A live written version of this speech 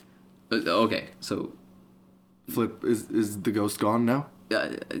Okay, so Flip, is the ghost gone now?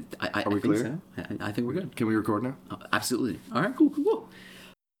 I we think clear? so. I think we're good. Can we record now? Absolutely. All right, cool.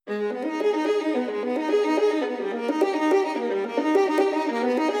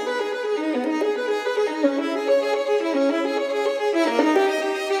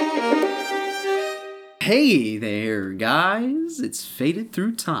 Hey there, guys. It's Faded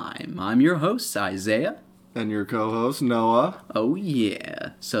Through Time. I'm your host, Isaiah. And your co-host, Noah. Oh,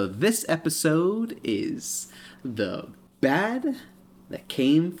 yeah. So this episode is the bad that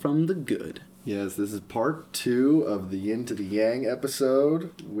came from the good. Yes, this is part 2 of the Yin to the Yang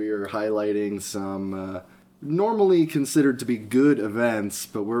episode. We are highlighting some normally considered to be good events,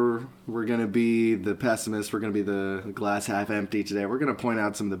 but we're going to be the pessimist. We're going to be the glass half empty today. We're going to point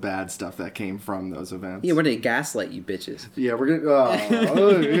out some of the bad stuff that came from those events. Yeah, where they gaslight you bitches. Yeah, we're going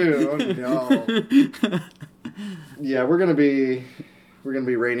to... no. Yeah, we're going to be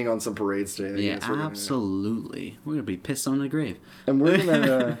raining on some parades today. Yeah, absolutely. We're going to be pissed on the grave. And we're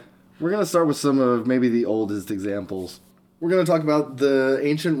gonna start with some of maybe the oldest examples. We're gonna talk about the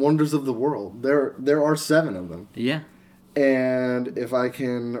ancient wonders of the world. There are 7 of them. Yeah. And if I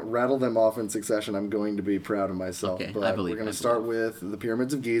can rattle them off in succession, I'm going to be proud of myself. Okay, but I believe. We're gonna start with the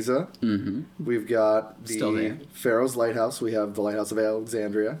pyramids of Giza. Mm-hmm. We've got Still the there. Pharaoh's Lighthouse. We have the Lighthouse of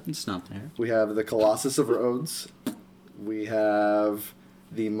Alexandria. It's not there. We have the Colossus of Rhodes. We have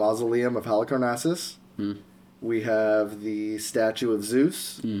the Mausoleum of Halicarnassus. Mm. We have the statue of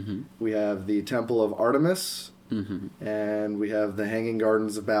Zeus. Mm-hmm. We have the Temple of Artemis. Mm-hmm. And we have the Hanging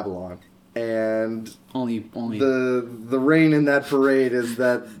Gardens of Babylon. And Only. the reign in that parade is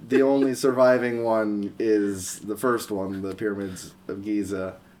that the only surviving one is the first one, the Pyramids of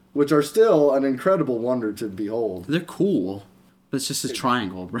Giza, which are still an incredible wonder to behold. They're cool. But it's just a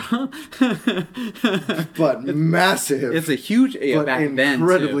triangle, bro. But massive. It's a huge, but back then,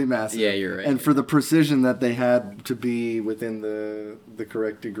 incredibly too. massive. Yeah, you're right. And for the precision that they had to be within the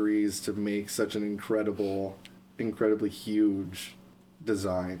correct degrees to make such an incredibly huge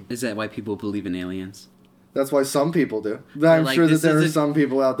design. Is that why people believe in aliens? That's why some people do. I'm like, sure that this there are is some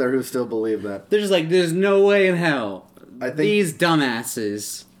people out there who still believe that. They're just like, there's no way in hell. I think- These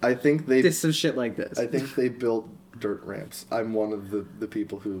dumbasses I think they did some shit like this. I think they built dirt ramps. I'm one of the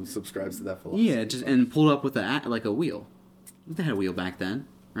people who subscribes to that philosophy. Yeah, and pulled up with a wheel. They had a wheel back then,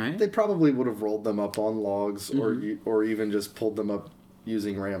 right? They probably would have rolled them up on logs Mm-hmm. or even just pulled them up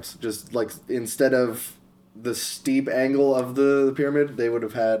using ramps. Just like instead of the steep angle of the pyramid, they would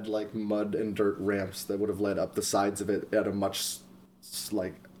have had like mud and dirt ramps that would have led up the sides of it at a much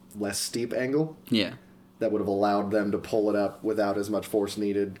like less steep angle. Yeah. That would have allowed them to pull it up without as much force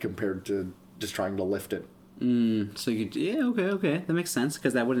needed compared to just trying to lift it. So okay. That makes sense,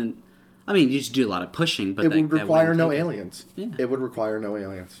 because that wouldn't... I mean, you just do a lot of pushing, but... It would require no take it. aliens. Yeah. It would require no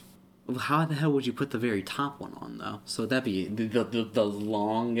aliens. Well, how the hell would you put the very top one on, though? So that'd be the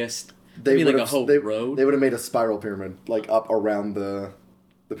longest... That'd be like a whole road? They would have made a spiral pyramid, like up around the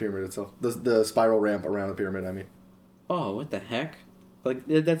pyramid itself. The spiral ramp around the pyramid, I mean. Oh, what the heck? Like,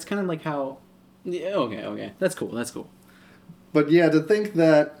 that's kind of like how... Yeah, okay. That's cool. But yeah, to think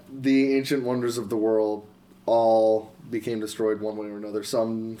that the ancient wonders of the world all became destroyed one way or another,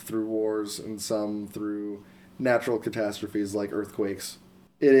 some through wars and some through natural catastrophes like earthquakes.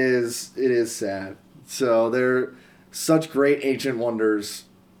 It is sad. So they're such great ancient wonders,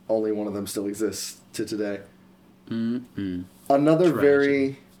 only one of them still exists to today. Mm-hmm. Another Tragic.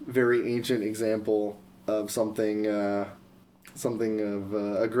 very, very ancient example of something of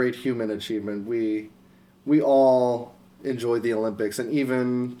a great human achievement. We all enjoy the Olympics, and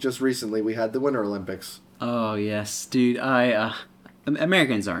even just recently we had the Winter Olympics. Oh, yes, dude.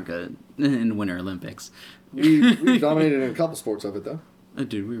 Americans aren't good in Winter Olympics. We dominated in a couple sports of it, though.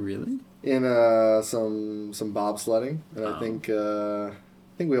 Did we really? In some bobsledding, and I think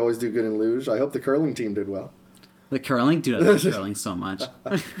we always do good in luge. I hope the curling team did well. The curling? Dude, I love curling so much.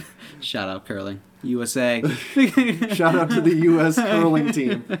 Shout out curling. USA. Shout out to the U.S. curling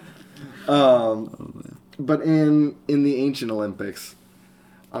team. But in the ancient Olympics,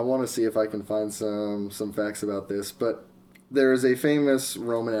 I want to see if I can find some facts about this. But there is a famous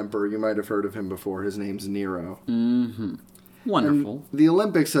Roman emperor. You might have heard of him before. His name's Nero. Mm-hmm. Wonderful. And the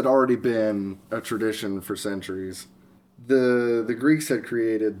Olympics had already been a tradition for centuries. The Greeks had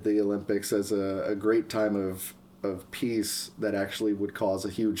created the Olympics as a great time of peace that actually would cause a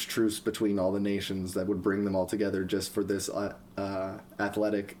huge truce between all the nations that would bring them all together just for this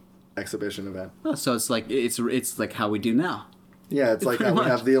athletic exhibition event. Oh, so it's like how we do now. Yeah, it's like Pretty how we much.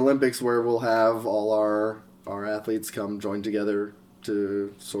 have the Olympics where we'll have all our athletes come join together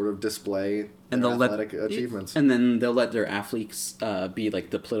to sort of display And their they'll athletic let achievements. and then they'll let their athletes be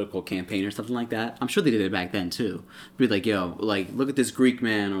like the political campaign or something like that. I'm sure they did it back then too. Be like, yo, like look at this Greek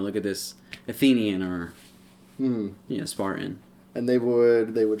man or look at this Athenian or Spartan. And they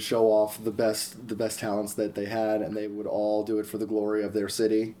would show off the best talents that they had, and they would all do it for the glory of their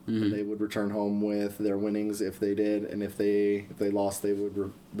city. And they would return home with their winnings if they did, and if they lost, they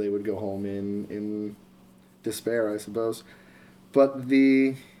would go home in despair, I suppose. But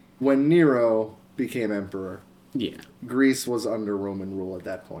when Nero became emperor, Yeah. Greece was under Roman rule at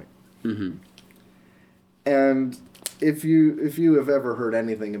that point. Mm-hmm. And if you have ever heard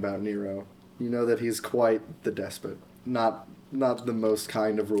anything about Nero, you know that he's quite the despot. Not the most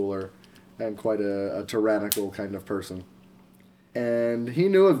kind of ruler, and quite a tyrannical kind of person. And he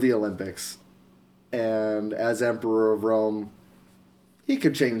knew of the Olympics, and as emperor of Rome, he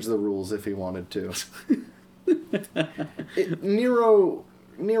could change the rules if he wanted to. Nero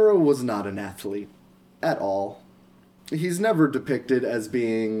was not an athlete at all. He's never depicted as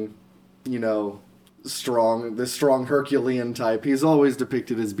being, strong, this strong Herculean type. He's always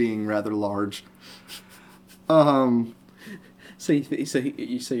depicted as being rather large. So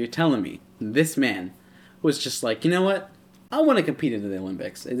you're telling me this man was just like, you know what? I want to compete in the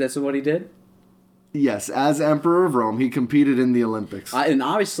Olympics. Is that what he did? Yes, as Emperor of Rome, he competed in the Olympics. And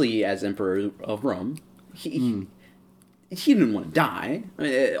obviously, as Emperor of Rome, he didn't want to die.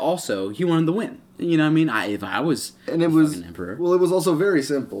 Also, he wanted to win. You know what I mean? If I was fucking emperor. Well, it was also very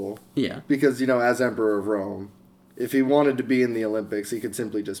simple. Yeah. Because, as Emperor of Rome, if he wanted to be in the Olympics, he could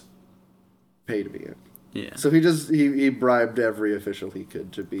simply just pay to be in. Yeah. So he bribed every official he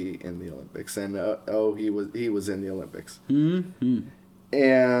could to be in the Olympics, and he was in the Olympics. Mm-hmm.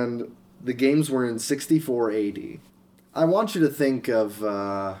 And the games were in 64 AD. I want you to think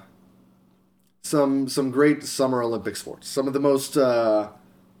of some great Summer Olympic sports. Some of the most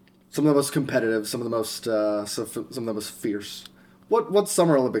competitive, some of the most fierce. What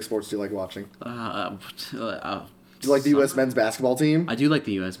Summer Olympic sports do you like watching? Do you like the U.S. men's basketball team? I do like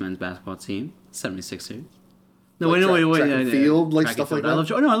the U.S. men's basketball team. 76ers. No, Like wait. track and field, like Track stuff and like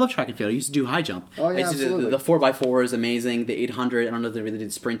field. that? I love track and field. I used to do high jump. Oh, yeah, I used to do absolutely. the 4x4 is amazing. The 800, I don't know if they really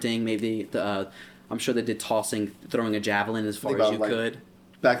did sprinting. Maybe I'm sure they did tossing, throwing a javelin as far as you could.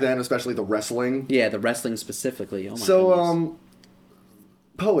 Back then, especially the wrestling. Yeah, the wrestling specifically. Oh my So, goodness.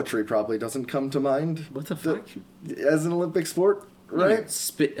 poetry probably doesn't come to mind. What the fuck? As an Olympic sport, right?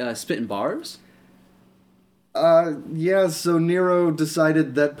 Spitting bars? Yeah, so Nero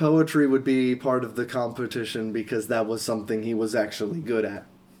decided that poetry would be part of the competition because that was something he was actually good at.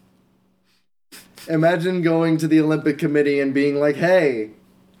 Imagine going to the Olympic Committee and being like, hey,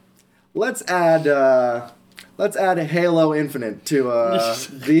 let's add Halo Infinite to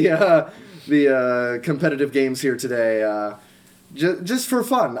the competitive games here today. Just for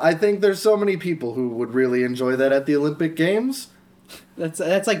fun. I think there's so many people who would really enjoy that at the Olympic Games.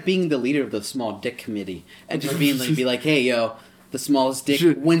 That's like being the leader of the small dick committee and just be like, hey, yo, the smallest dick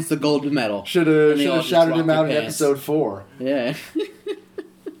wins the gold medal. Should have shouted him out in episode 4. Yeah.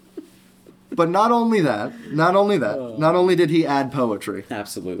 But not only not only did he add poetry,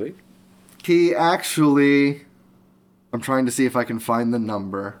 Absolutely. he actually, I'm trying to see if I can find the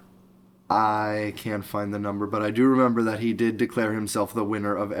number. I can't find the number, but I do remember that he did declare himself the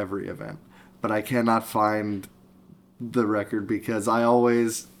winner of every event. But I cannot find the record because I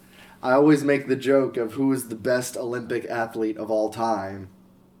always make the joke of who is the best Olympic athlete of all time,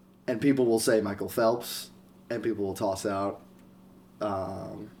 and people will say Michael Phelps, and people will toss out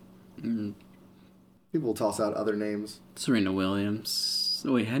other names. Serena Williams.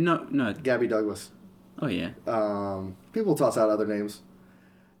 Wait, no. Gabby Douglas. Oh yeah. People will toss out other names,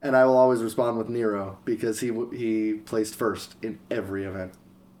 and I will always respond with Nero because he placed first in every event.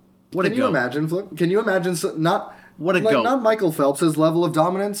 Can you imagine, Flip? Can you imagine not Michael Phelps' level of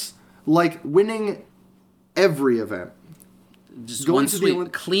dominance, like winning every event, Just going one to the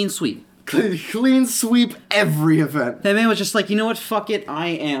sweep, clean sweep. clean sweep every event. That man was just like, you know what? Fuck it. I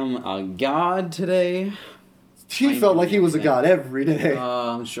am a god today. He felt like he was a god every day,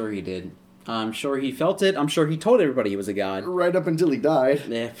 I'm sure he did. I'm sure he felt it. I'm sure he told everybody he was a god. right up until he died.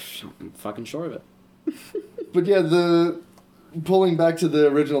 Yeah, I'm fucking sure of it. But yeah, pulling back to the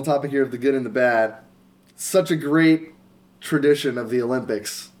original topic here of the good and the bad, such a great tradition of the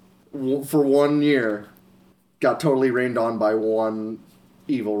Olympics for 1 year got totally rained on by one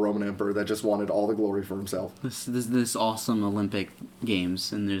evil Roman emperor that just wanted all the glory for himself. This awesome Olympic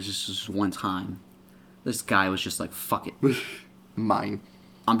Games, and there's just one time, this guy was just like, fuck it. Mine.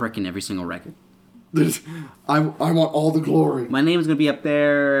 I'm breaking every single record. I want all the glory. My name's gonna be up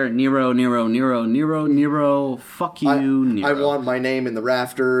there. Nero, Nero, Nero, Nero, Nero. Fuck you, Nero. I want my name in the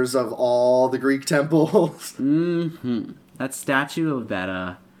rafters of all the Greek temples. Mm-hmm. That statue of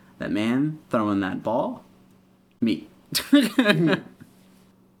that man throwing that ball. Me.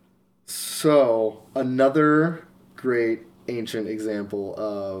 So, another great ancient example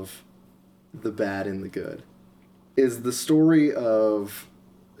of the bad and the good is the story of...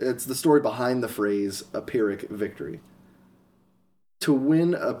 It's the story behind the phrase, a Pyrrhic victory. To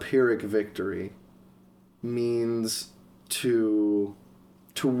win a Pyrrhic victory means to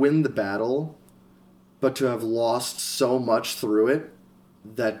win the battle, but to have lost so much through it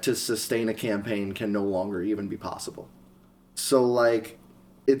that to sustain a campaign can no longer even be possible. So, like,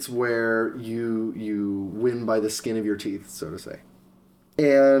 it's where you win by the skin of your teeth, so to say.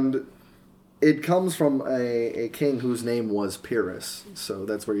 And it comes from a king whose name was Pyrrhus, so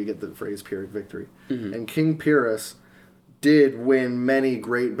that's where you get the phrase Pyrrhic victory. Mm-hmm. And King Pyrrhus did win many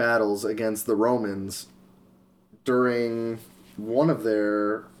great battles against the Romans during one of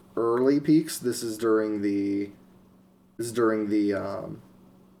their early peaks. This is during the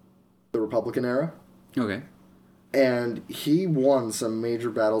Republican era. Okay. And he won some major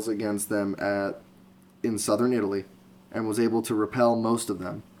battles against them in southern Italy and was able to repel most of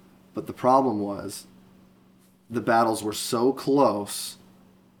them. But the problem was the battles were so close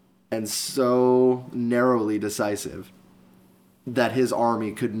and so narrowly decisive that his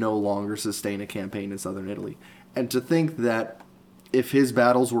army could no longer sustain a campaign in southern Italy. And to think that if his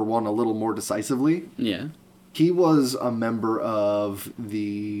battles were won a little more decisively, yeah, he was a member of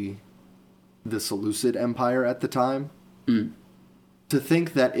the Seleucid Empire at the time. Mm. To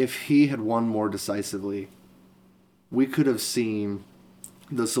think that if he had won more decisively, we could have seen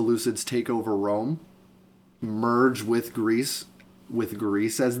the Seleucids take over Rome, merge with Greece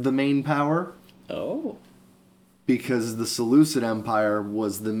as the main power. Oh. Because the Seleucid Empire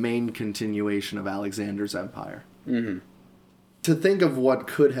was the main continuation of Alexander's empire. Mm-hmm. To think of what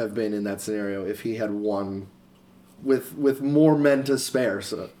could have been in that scenario if he had won with more men to spare.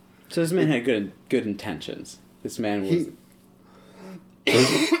 So this man had good intentions. This man was...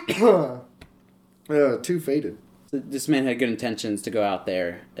 too fated. This man had good intentions to go out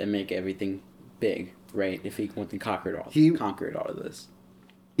there and make everything big, right? If he went and conquered all of this.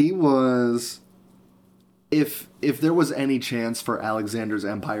 He was... If there was any chance for Alexander's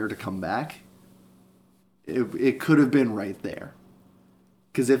empire to come back, it could have been right there.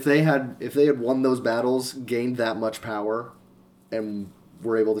 Because if they had won those battles, gained that much power, and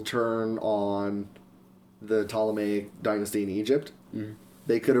were able to turn on the Ptolemaic dynasty in Egypt, mm-hmm.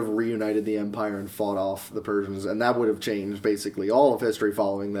 they could have reunited the empire and fought off the Persians, and that would have changed basically all of history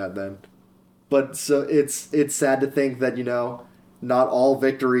following that then. But so it's sad to think that, not all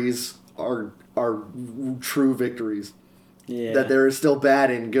victories are true victories. Yeah. That there is still bad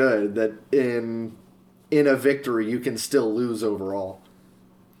and good, that in a victory you can still lose overall.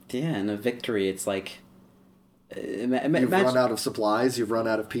 Yeah, in a victory it's like you've run out of supplies, you've run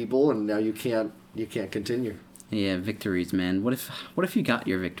out of people, and now you can't continue. Yeah, victories, man. What if you got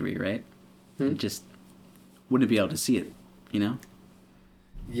your victory, right? And just wouldn't be able to see it,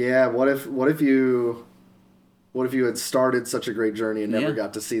 Yeah, what if you had started such a great journey and never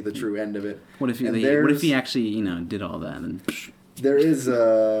got to see the true end of it? What if he actually, did all that and there is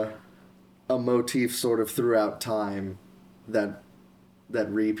a motif sort of throughout time that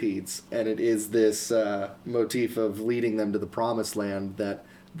repeats, and it is this motif of leading them to the promised land that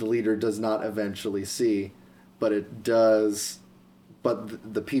the leader does not eventually see, but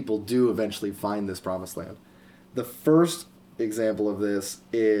the people do eventually find this promised land. The first example of this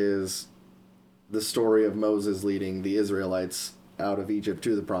is the story of Moses leading the Israelites out of Egypt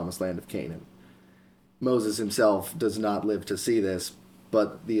to the promised land of Canaan. Moses himself does not live to see this,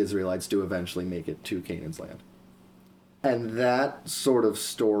 but the Israelites do eventually make it to Canaan's land. And that sort of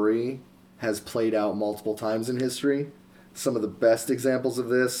story has played out multiple times in history. Some of the best examples of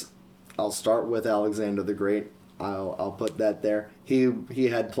this, I'll start with Alexander the Great. I'll put that there. He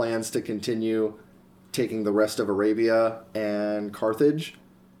had plans to continue taking the rest of Arabia and Carthage.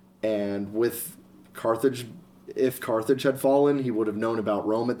 And with Carthage, if Carthage had fallen, he would have known about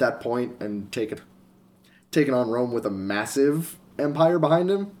Rome at that point and taken on Rome with a massive empire behind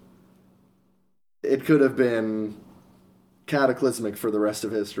him. It could have been cataclysmic for the rest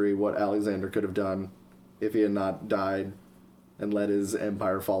of history what Alexander could have done if he had not died and let his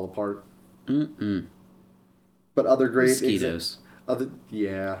empire fall apart. Mm-mm. But other great...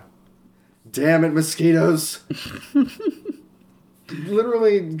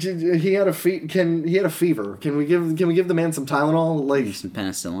 Literally, he had a he had a fever. Can we give the man some Tylenol? Like Some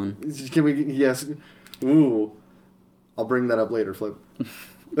penicillin. Can we? Yes. Ooh, I'll bring that up later, Flip.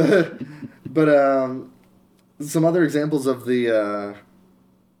 But some other examples of the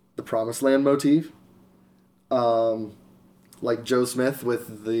Promised Land motif, like Joe Smith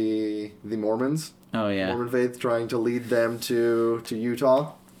with the Mormons. Oh yeah, Mormon faith trying to lead them to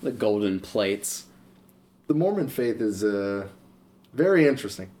Utah. the golden plates. The Mormon faith is very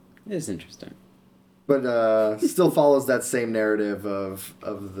interesting. It is interesting. But still follows that same narrative of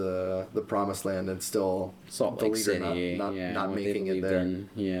the Promised Land and still Salt the Lake leader City, not what they making it believed there. in.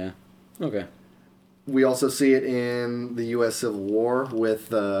 Yeah. Okay. We also see it in the U.S. Civil War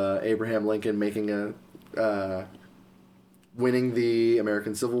with Abraham Lincoln making winning the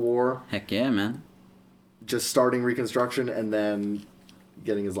American Civil War, Heck yeah, man. just starting Reconstruction, and then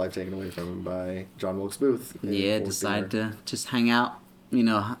getting his life taken away from him by John Wilkes Booth. Yeah, decide to just hang out,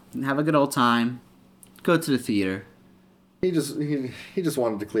 have a good old time, go to the theater. He just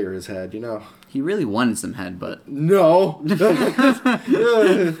wanted to clear his head, He really wanted some head, but No.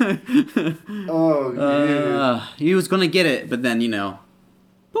 Oh, yeah. he was gonna get it, but then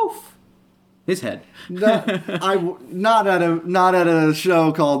poof, his head. Not at a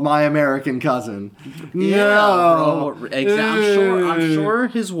show called My American Cousin. No. Bro. I'm sure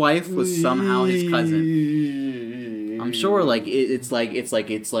his wife was somehow his cousin. I'm sure, like it's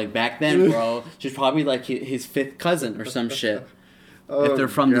like back then, bro. She's probably like his fifth cousin or some shit. If they're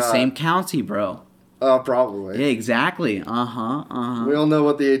from the same county, bro. Probably. Yeah, exactly. We We all know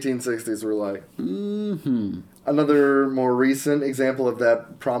what the 1860s were like. Mm-hmm. Another more recent example of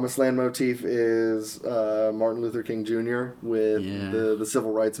that Promised Land motif is Martin Luther King Jr. with the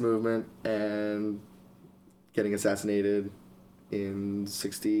Civil Rights Movement and getting assassinated in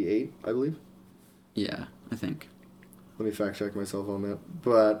 68, I believe. Yeah, I think. Let me fact check myself on that.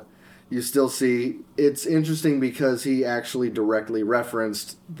 But you still see, it's interesting because he actually directly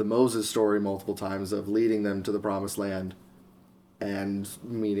referenced the Moses story multiple times of leading them to the Promised Land and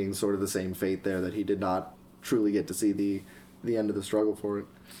meeting sort of the same fate there, that he did not truly get to see the end of the struggle for it.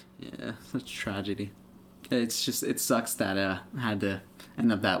 Yeah, such tragedy. It's just, it sucks that had to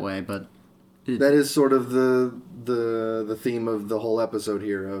end up that way, but that is sort of the theme of the whole episode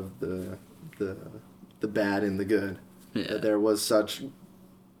here, of the bad and the good. Yeah. That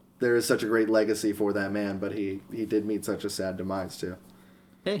there is such a great legacy for that man, but he did meet such a sad demise too.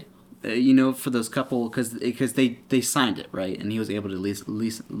 Hey, for those couple, because they signed it, right, and he was able to at least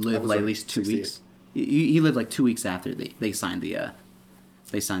live like at least 2 weeks. He lived like 2 weeks after they signed the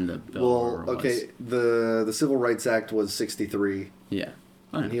bill. Well, okay, the Civil Rights Act was 63. Yeah.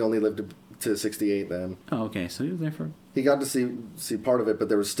 And he only lived to 68 then. Oh, okay, so he was there for. He got to see part of it, but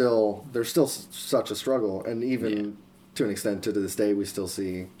there's still such a struggle, and even to an extent to this day, we still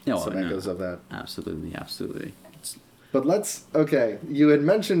see some echoes of that. Absolutely. But you had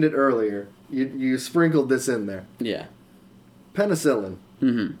mentioned it earlier. You sprinkled this in there. Yeah. Penicillin.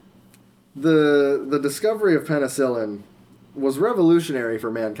 Mm-hmm. The discovery of penicillin was revolutionary for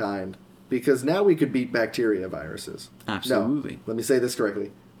mankind because now we could beat bacteria viruses. Absolutely. No, let me say this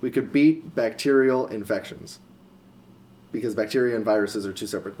correctly. We could beat bacterial infections because bacteria and viruses are two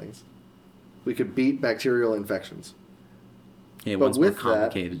separate things. We could beat bacterial infections. Yeah, one's more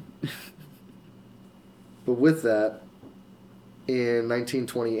complicated. But with that, in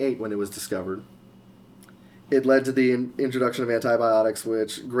 1928, when it was discovered, it led to the introduction of antibiotics,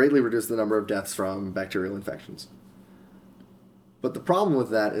 which greatly reduced the number of deaths from bacterial infections. But the problem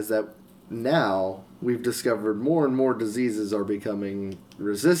with that is that now we've discovered more and more diseases are becoming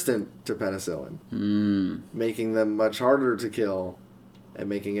resistant to penicillin, making them much harder to kill and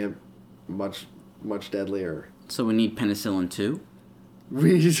making it much, much deadlier. So we need penicillin too?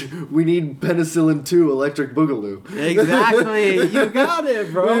 We need penicillin 2 electric boogaloo. Exactly. You got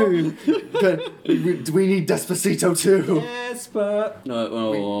it, bro. We need Despacito 2. Yes, but...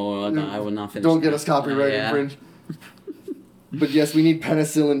 No, I will not finish. Don't get us copyright infringed. But yes, we need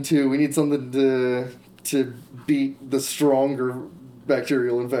penicillin 2. We need something to beat the stronger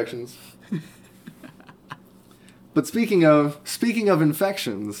bacterial infections. But speaking of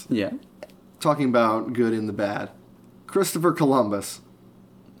infections, talking about good and the bad, Christopher Columbus,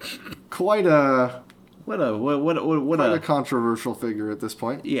 quite a controversial figure at this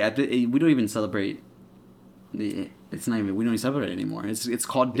point. Yeah, we don't even celebrate. It's not even. We don't even celebrate it anymore. It's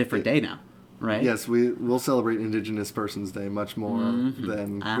called a different day now, right? Yes, we'll celebrate Indigenous Persons Day much more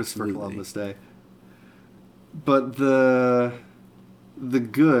than Christopher Columbus Day. But the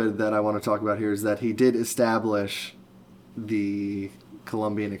good that I want to talk about here is that he did establish the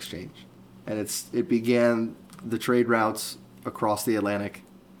Columbian Exchange, and it began the trade routes across the Atlantic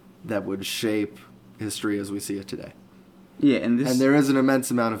that would shape history as we see it today. Yeah, and there is an immense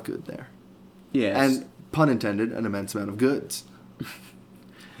amount of good there. Yes. And, pun intended, an immense amount of goods.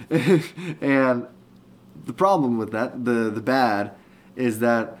 And the problem with that, the bad, is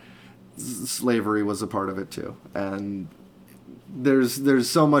that slavery was a part of it too. And there's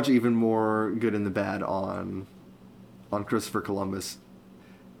so much even more good in the bad on Christopher Columbus.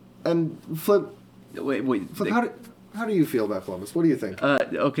 And Flip, how do you feel about Columbus? What do you think?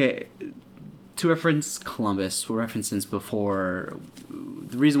 Okay. To reference Columbus, we'll reference this before.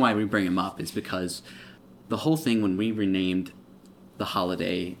 The reason why we bring him up is because the whole thing when we renamed the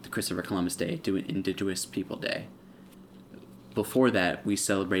holiday, the Christopher Columbus Day, to Indigenous People Day. Before that, we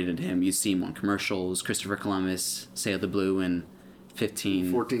celebrated him. You see him on commercials. Christopher Columbus sailed the blue in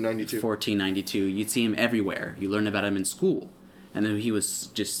 1492. You'd see him everywhere. You learn about him in school, and then he was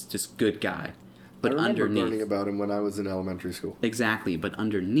just this good guy. But I remember underneath, learning about him when I was in elementary school. Exactly, but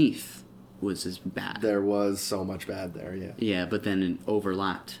underneath was as bad. There was so much bad there, yeah. Yeah, but then it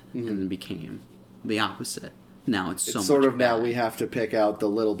overlapped and then became the opposite. Now it's so much sort of bad. now we have to pick out the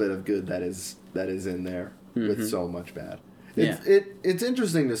little bit of good that is in there with so much bad. It's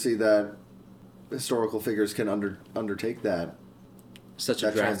interesting to see that historical figures can undertake that. Such a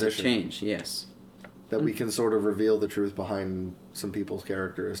drastic change, yes. That we can sort of reveal the truth behind some people's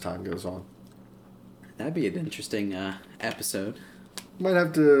character as time goes on. That'd be an interesting episode. Might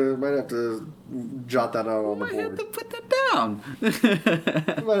have to jot that out on the board. Might have to put that down.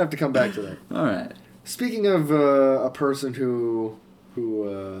 Might have to come back to that. All right. Speaking of a person who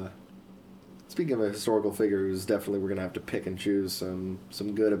speaking of a historical figure who's definitely we're gonna have to pick and choose some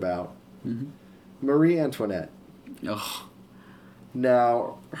good about, Marie Antoinette. Oh.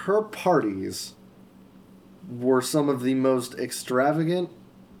 Now, her parties were some of the most extravagant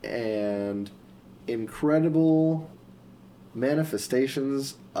and incredible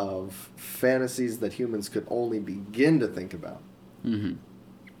manifestations of fantasies that humans could only begin to think about. Mm-hmm.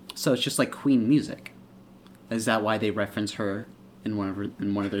 So it's just like Queen music. Is that why they reference her in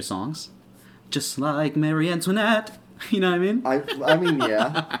one of their songs? Just like Marie Antoinette. You know what I mean? I mean,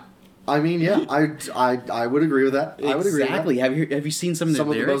 yeah. I would agree with that. I would agree with that. Exactly. Have you seen some of their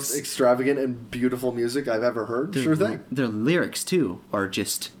lyrics? Some of the most extravagant and beautiful music I've ever heard. Sure thing. Their lyrics too are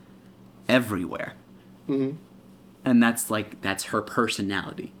just everywhere. Mm-hmm. And that's her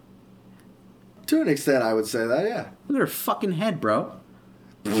personality. To an extent, I would say that, yeah. Look at her fucking head, bro.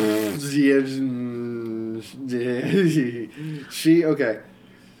 Okay.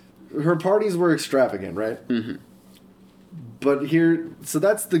 Her parties were extravagant, right? Mm-hmm. But so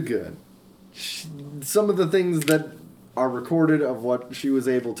that's the good. Some of the things that are recorded of what she was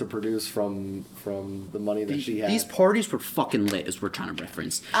able to produce from the money that she had. These parties were fucking lit, as we're trying to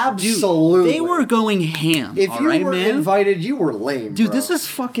reference. Absolutely. Dude, they were going ham. If you were invited, you were lame, dude, bro. this is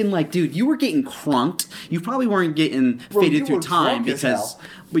fucking like, dude, you were getting crunked. You probly weren't getting faded through time because,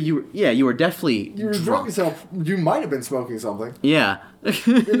 but you were definitely you were drunk as hell. You might have been smoking something. Yeah. In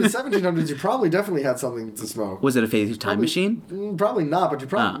the 1700s, you probably definitely had something to smoke. Was it a faded through time machine? Probably not, but you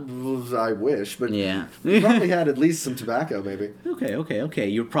probably. I wish, but yeah, you probably had at least some tobacco, maybe. Okay.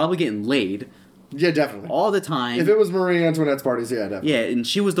 You were probably getting laid. Yeah, definitely. All the time. If it was Marie Antoinette's parties, yeah, definitely. Yeah, and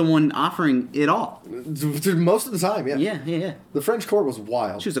she was the one offering it all. Most of the time, yeah. Yeah. The French court was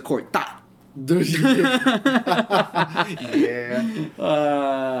wild. She was a court thot. Yeah.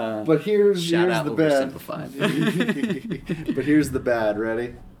 But here's the bad. But here's the bad.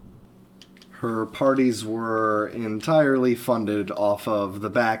 Ready? Her parties were entirely funded off of the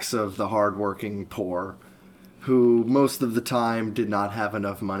backs of the hardworking poor, who most of the time did not have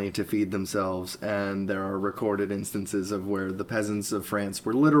enough money to feed themselves, and there are recorded instances of where the peasants of France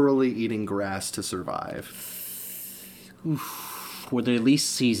were literally eating grass to survive. Were they at least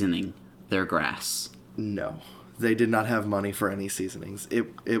seasoning their grass? No. They did not have money for any seasonings.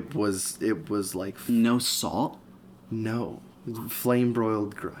 It was like... No salt? No.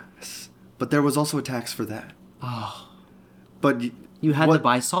 Flame-broiled grass. But there was also a tax for that. Oh. But... You had to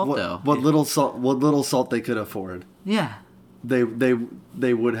buy salt, though. What little salt they could afford. Yeah. They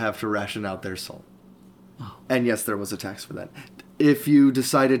would have to ration out their salt. Oh. And yes, there was a tax for that. If you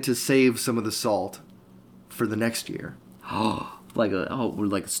decided to save some of the salt for the next year...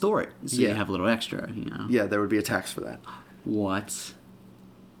 like store it so you have a little extra, you know. Yeah, there would be a tax for that. What?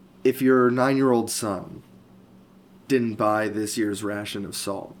 If your 9-year-old son didn't buy this year's ration of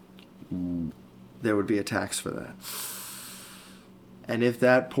salt, there would be a tax for that. And if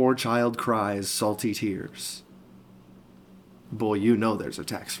that poor child cries salty tears, boy, you know there's a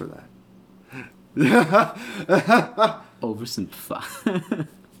tax for that. Oversimplify.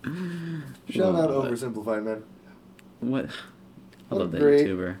 Shout out oversimplified, man. What? I love that great-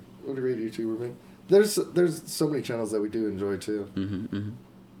 YouTuber. What a great YouTuber, man. There's so many channels that we do enjoy too. Mm-hmm, mm-hmm.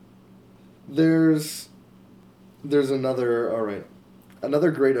 There's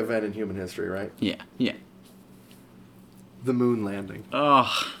another great event in human history, right? Yeah, yeah. The moon landing.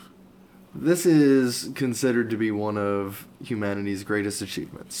 Oh, This is considered to be one of humanity's greatest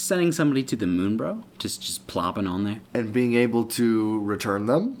achievements. sending somebody to the moon, bro. Just plopping on there. And being able to return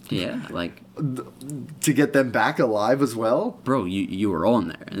them, Yeah, like, to get them back alive as well, bro, you were on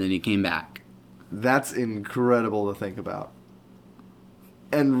there, and then you came back. that's incredible to think about.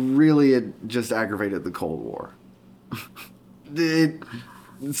 And really, it just aggravated the Cold War.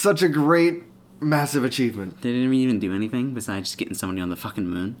 It's such a great, massive achievement. They didn't even do anything besides just getting somebody on the fucking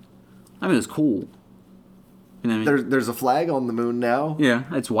moon. I mean, it was cool. You know what I mean? There's a flag on the moon now. Yeah,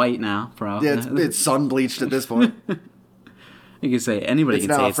 it's white now, bro. Yeah, it's sun bleached at this point. You can say anybody It's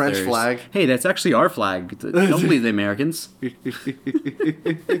can say now a it's French theirs. flag. Hey, that's actually our flag. Don't believe the Americans.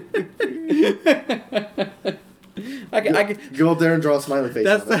 I Go up there and draw a smiley face.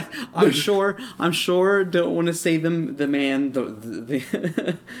 that's on it. I'm sure. Don't want to say the man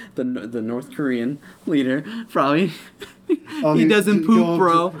the North Korean leader probably. Oh, he doesn't poop, go,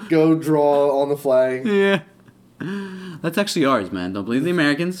 bro. Go draw on the flag. Yeah. That's actually ours, man. Don't believe the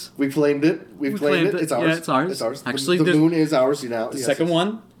Americans. We claimed it. We've claimed it. It's ours. Yeah, it's ours. It's ours. Actually, the there's- moon is ours now. The Yes, second yes.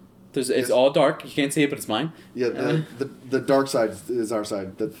 one, it's all dark. You can't see it, but it's mine. Yeah, the dark side is our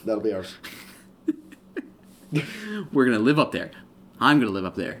side. That'll be ours. We're gonna live up there. I'm gonna live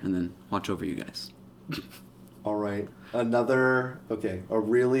up there, and then watch over you guys. All right. A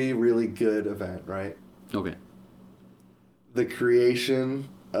really, really good event, right? Okay. The creation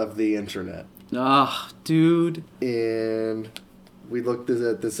of the internet. Ah, dude, And we looked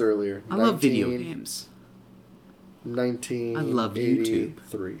at this earlier. I love video games.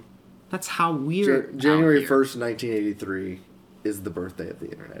 1983. That's how we're January out here. 1st, 1983 is the birthday of the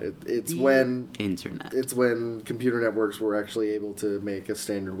internet. It's The when internet. computer networks were actually able to make a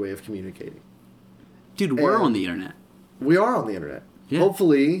standard way of communicating. Dude, we're and- on the internet. We are on the internet. Yeah.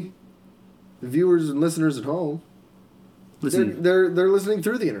 Hopefully, the viewers and listeners at home, Listen, they're listening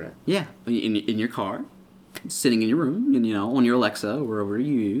through the internet. yeah, in your car, sitting in your room, and on your Alexa, or wherever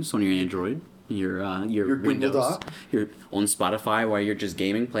you use, on your Android, your Google Windows, Dot. you're on Spotify while you're just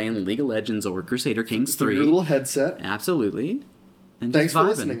gaming, playing League of Legends or Crusader Kings Through 3. your little headset. Absolutely. And Thanks just for vibing.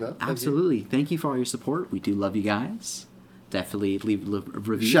 listening, though. Thank you. Absolutely. Thank you for all your support. We do love you guys. Definitely leave a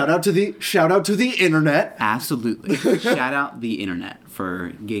review. Shout out to the internet. Absolutely. Shout out the internet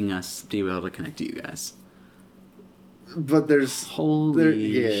for getting us to be able to connect to you guys. But there's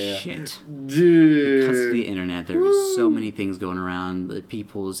Holy shit. dude. Because of the internet, there's so many things going around.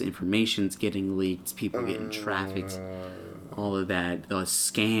 People's information's getting leaked. People getting trafficked. All of that.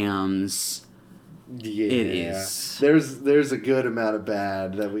 Scams. Yeah, It is. There's a good amount of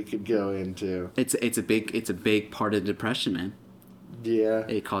bad that we could go into. It's a big part of depression, man. Yeah,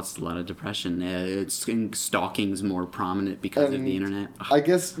 It causes a lot of depression. Stalking's more prominent because of the And internet. I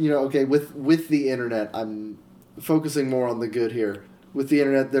guess with the internet, I'm focusing more on the good here. With the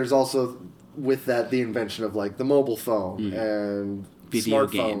internet, there's also with that the invention of like the mobile phone and Video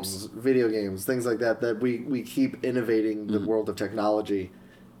smartphones, games. video games, things like that. That we keep innovating the world of technology,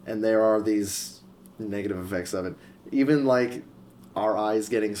 and there are these negative effects of it. Even like our eyes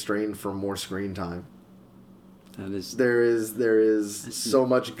getting strained from more screen time. That is There is so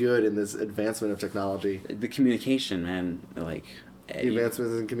much good in this advancement of technology. the communication, man. Like The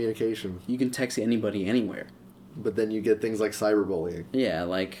advancements in communication. you can text anybody anywhere. But then you get things like cyberbullying. Yeah,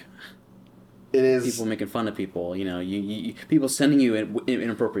 like It is people making fun of people. You people sending you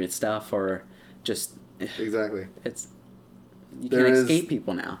inappropriate stuff, or just exactly it's you There can't is- escape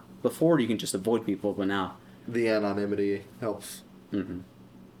people now. Before you can just avoid people, but now. the anonymity helps. Mm-hmm.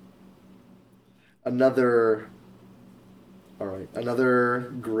 Another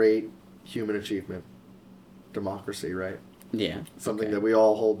great human achievement, democracy, right? Yeah. Something okay. that we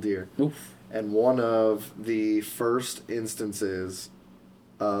all hold dear. Oof. And one of the first instances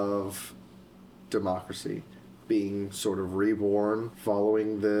of democracy being sort of reborn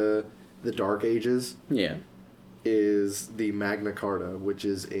following the Dark Ages Yeah. is the Magna Carta, which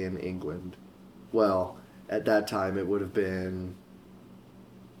is in England. Well, at that time it would have been...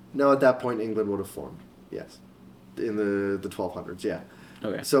 No, at that point England would have formed, yes. In the 1200s, yeah.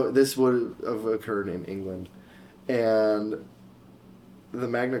 Okay. So this would have occurred in England. And the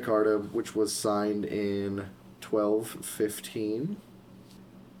Magna Carta, which was signed in 1215,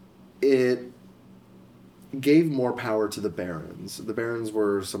 it gave more power to the barons. The barons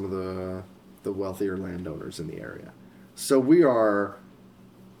were some of the wealthier landowners in the area. So we are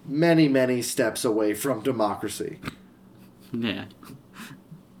many, many steps away from democracy. Yeah.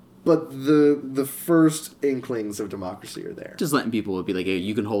 But the first inklings of democracy are there. Just letting people be like, hey,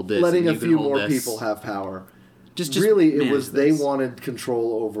 you can hold this. Letting and a you can few hold more this. people have power. Just really, it manage was they this. wanted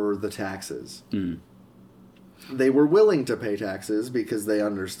control over the taxes. Mm. They were willing to pay taxes because they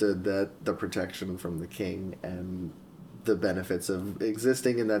understood that the protection from the king and the benefits of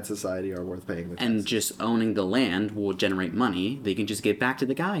existing in that society are worth paying the taxes. And just owning the land will generate money. They can just get back to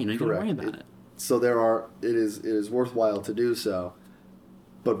the guy. You know, you don't worry about it. So it is worthwhile to do so.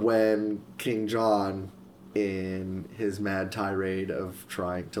 But when King John, in his mad tirade of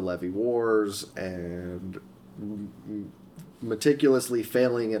trying to levy wars and meticulously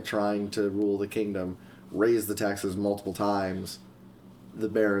failing at trying to rule the kingdom, raised the taxes multiple times, the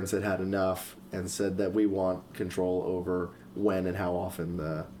barons had had enough and said that we want control over when and how often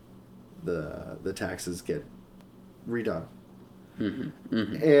the taxes get redone. Mm-hmm.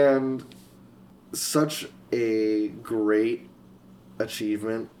 Mm-hmm. And such a great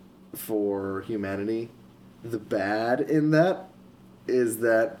achievement for humanity. The bad in that is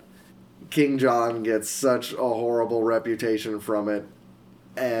that King John gets such a horrible reputation from it.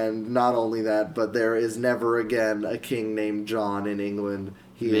 And not only that, but there is never again a king named John in England.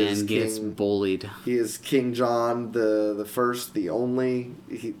 Man gets bullied. He is King John the first, the only.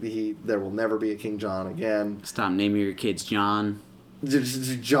 There will never be a King John again. Stop naming your kids John.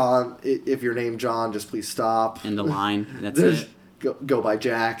 John, if you're named John, just please stop. End the line. That's it. Go by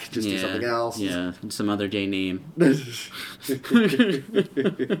Jack. Just do something else. Yeah, some other day name. But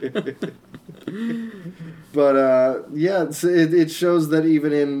yeah, it shows that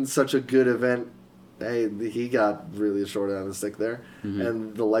even in such a good event, hey, he got really a short end of the stick there,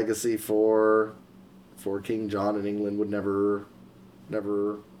 and the legacy for King John in England would never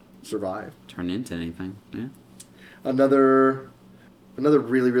survive. Turn into anything. Yeah. Another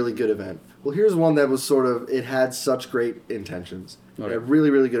really, really good event. Well, here's one that was it had such great intentions. Okay. It had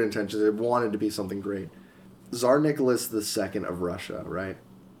really, really good intentions. It wanted to be something great. Tsar Nicholas II of Russia, right?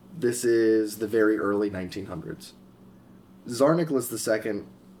 This is the very early 1900s. Tsar Nicholas II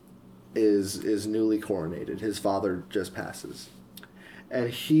is newly coronated. His father just passes. And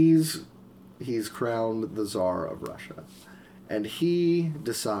he's crowned the Tsar of Russia. And he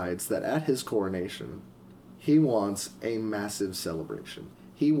decides that at his coronation, he wants a massive celebration.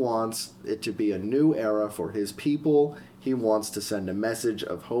 He wants it to be a new era for his people. He wants to send a message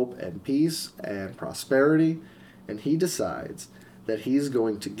of hope and peace and prosperity. And he decides that he's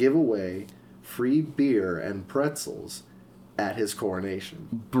going to give away free beer and pretzels at his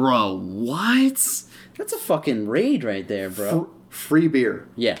coronation. Bro, what? That's a fucking raid right there, bro. Free beer.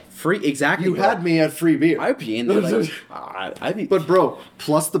 Yeah, free, exactly. You had me at free beer. I'd be in there like, I'd be... But bro,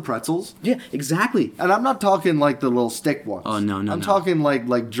 plus the pretzels. Yeah, exactly. And I'm not talking like the little stick ones. Oh, no. I'm talking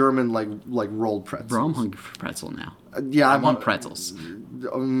like German like rolled pretzels. Bro, I'm hungry for pretzel now. Yeah, I want pretzels.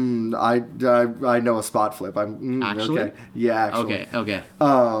 I know a spot flip. Actually? Okay. Yeah, actually. Okay.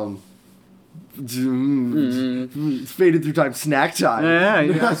 Faded through time, snack time.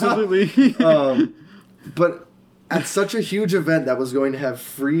 Yeah, absolutely. But at such a huge event that was going to have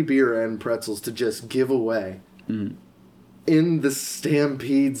free beer and pretzels to just give away, in the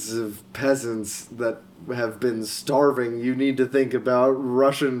stampedes of peasants that have been starving, you need to think about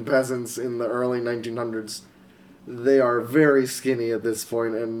Russian peasants in the early 1900s. They are very skinny at this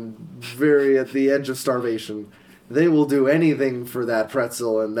point and very at the edge of starvation. They will do anything for that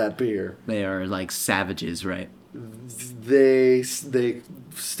pretzel and that beer. They are like savages, right? They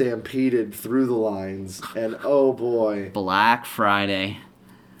stampeded through the lines, and oh boy, Black Friday.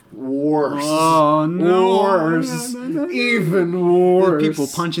 Worse. Oh no! Worse. No. Even worse. People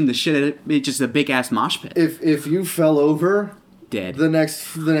punching the shit out of it. It's just a big ass mosh pit. If you fell over, Dead. The next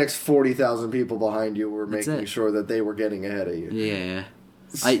 40,000 people behind you were That's making it. sure that they were getting ahead of you. Yeah.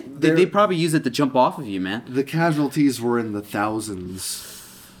 They probably use it to jump off of you, man. The casualties were in the thousands.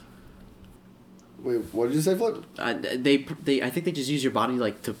 Wait, what did you say, Flip? I think they just use your body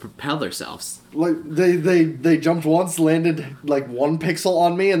like to propel themselves. Like they jumped once, landed like 1 pixel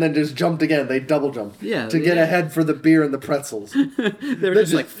on me, and then just jumped again. They double jumped. Yeah, To get ahead for the beer and the pretzels. They were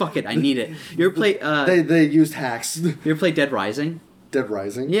just like, fuck it, I need it. You ever play? They used hacks. You ever play Dead Rising? Dead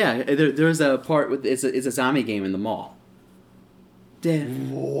Rising. Yeah, there's a part with it's a zombie game in the mall. Dead.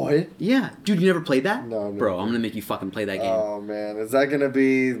 What? Yeah, dude, you never played that? No, Bro, I'm gonna make you fucking play that game. Oh man, is that gonna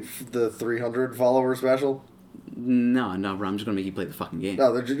be the 300 follower special? No, bro, I'm just gonna make you play the fucking game.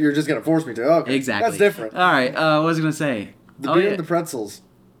 No, you're just gonna force me to. Okay, Exactly. That's different. All right, what was I gonna say? The beer and the pretzels.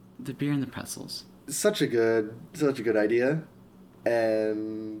 The beer and the pretzels. Such a good idea,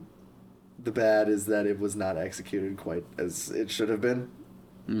 and the bad is that it was not executed quite as it should have been.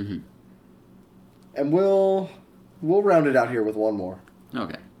 Mm-hmm. And we'll We'll round it out here with one more.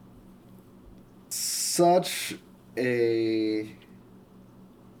 Okay. Such a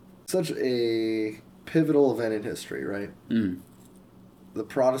pivotal event in history, right? The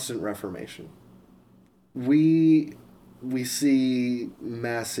Protestant Reformation. We see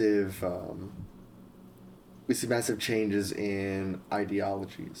massive changes in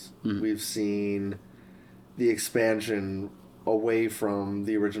ideologies. We've seen the expansion away from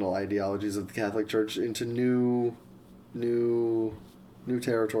the original ideologies of the Catholic Church into new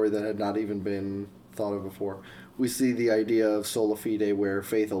territory that had not even been thought of before. We see the idea of sola fide, where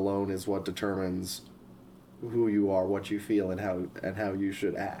faith alone is what determines who you are, what you feel, and how you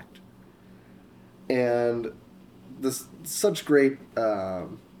should act. And such great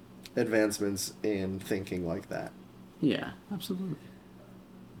advancements in thinking like that. Yeah, absolutely.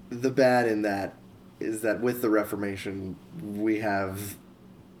 The bad in that is that with the Reformation, we have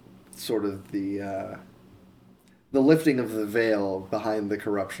sort of the lifting of the veil behind the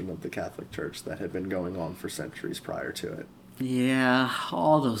corruption of the Catholic Church that had been going on for centuries prior to it. Yeah,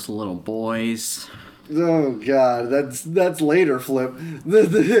 all those little boys. Oh God, that's later, Flip.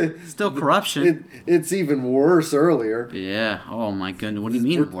 Still corruption. It's even worse earlier. Yeah. Oh my goodness. What do you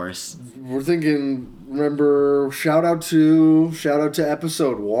mean worse? We're thinking. Remember, shout out to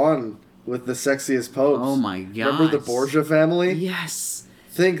episode 1 with the sexiest popes. Oh my God. Remember the Borgia family? Yes.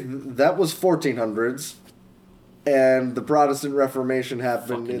 Think that was 1400s, and the Protestant Reformation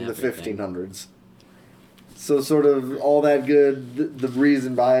happened Fucking in the everything. 1500s. So sort of all that good. The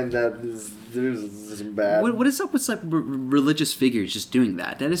reason behind that is there's some bad. What is up with like religious figures just doing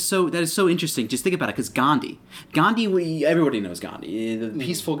that? That is so interesting. Just think about it, because Gandhi, everybody knows Gandhi, the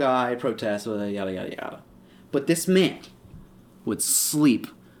peaceful guy, protest, yada yada yada. But this man would sleep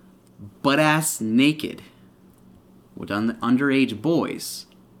butt ass naked with underage boys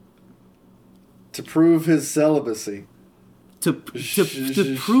To prove his celibacy. to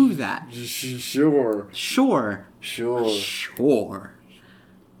prove that. Sure.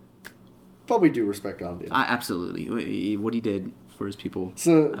 But we do respect Gandhi. Absolutely. What he did for his people,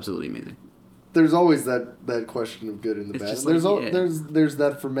 So absolutely amazing. there's always that question of good and the It's bad. just There's like, there's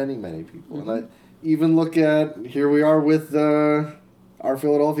that for many people, and I even look at here we are with our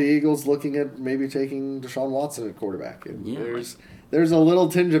Philadelphia Eagles looking at maybe taking Deshaun Watson at quarterback. And there's a little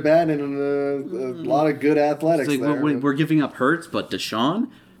tinge of bad and a lot of good athletics It's like there. we're giving up Hurts, but Deshaun.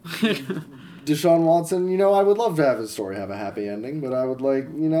 Deshaun Watson, I would love to have his story have a happy ending, but I would like,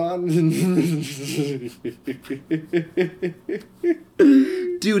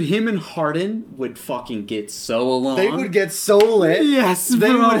 Dude, him and Harden would fucking get so along. They would get so lit. Yes, They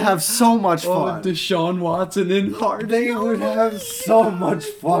bro. would have so much fun. Deshaun Watson and Harden. They would have so much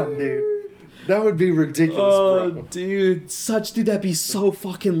fun, dude. That would be ridiculous, bro. Dude, that'd be so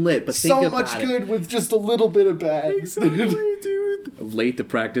fucking lit. But think So about much it. good with just a little bit of bad. Exactly, dude. Late to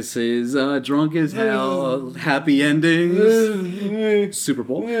practices, drunk as hell, happy endings, Super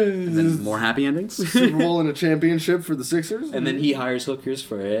Bowl, and then more happy endings. Super Bowl and a championship for the Sixers. And then he hires hookers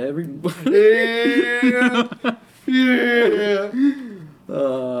for everybody. Yeah.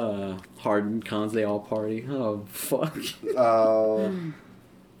 Harden cons, they all party. Oh, fuck.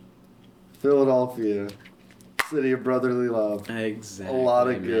 Philadelphia, city of brotherly love. Exactly. A lot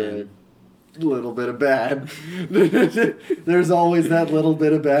of good. A little bit of bad. There's always that little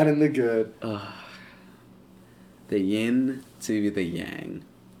bit of bad and the good. The yin to the yang.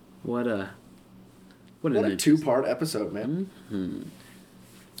 What a 2-part episode, man. Mm-hmm.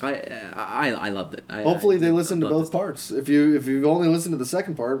 I loved it. Hopefully they listen to both parts. If you've only listened to the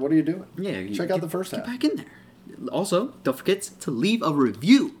second part, what are you doing? Yeah, check out the first half. Get back in there. Also, don't forget to leave a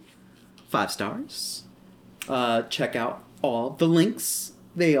review. 5 stars. Check out all the links.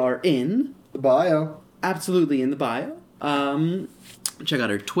 They are in The bio. absolutely in the bio. Check out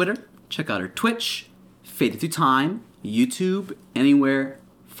our Twitter. Check out our Twitch. Faded Through Time. YouTube. Anywhere.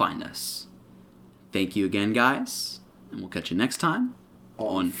 Find us. Thank you again, guys. And we'll catch you next time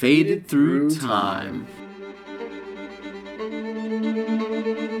on Faded Through Time.